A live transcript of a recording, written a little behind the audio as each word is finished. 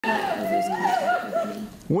lose contact with me.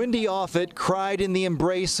 Wendy Offutt cried in the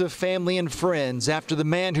embrace of family and friends after the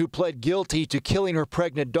man who pled guilty to killing her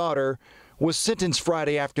pregnant daughter was sentenced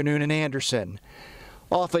Friday afternoon in Anderson.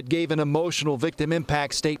 Offutt gave an emotional victim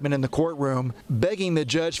impact statement in the courtroom, begging the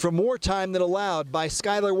judge for more time than allowed by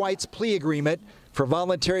Skye'lar White's plea agreement for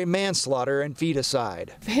voluntary manslaughter and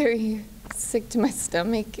feticide. Very sick to my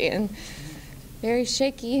stomach and very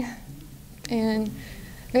shaky and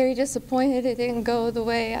very disappointed it didn't go the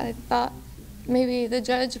way I thought maybe the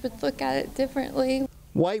judge would look at it differently.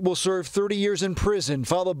 White will serve 30 years in prison,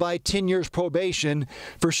 followed by 10 years probation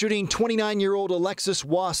for shooting 29-year-old Alexis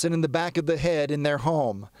Wasson in the back of the head in their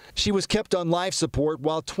home. She was kept on life support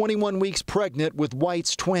while 21 weeks pregnant with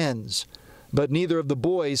White's twins, but neither of the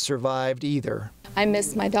boys survived either. I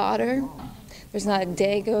miss my daughter. There's not a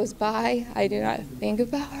day goes by I do not think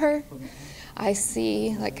about her. I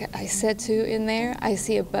see, like I said too in there, I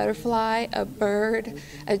see a butterfly, a bird,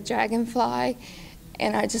 a dragonfly,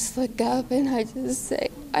 and I just look up and I just say,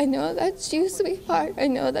 I know that's you, sweetheart. I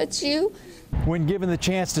know that's you. When given the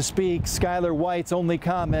chance to speak, Skye'lar White's only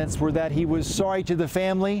comments were that he was sorry to the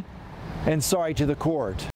family and sorry to the court.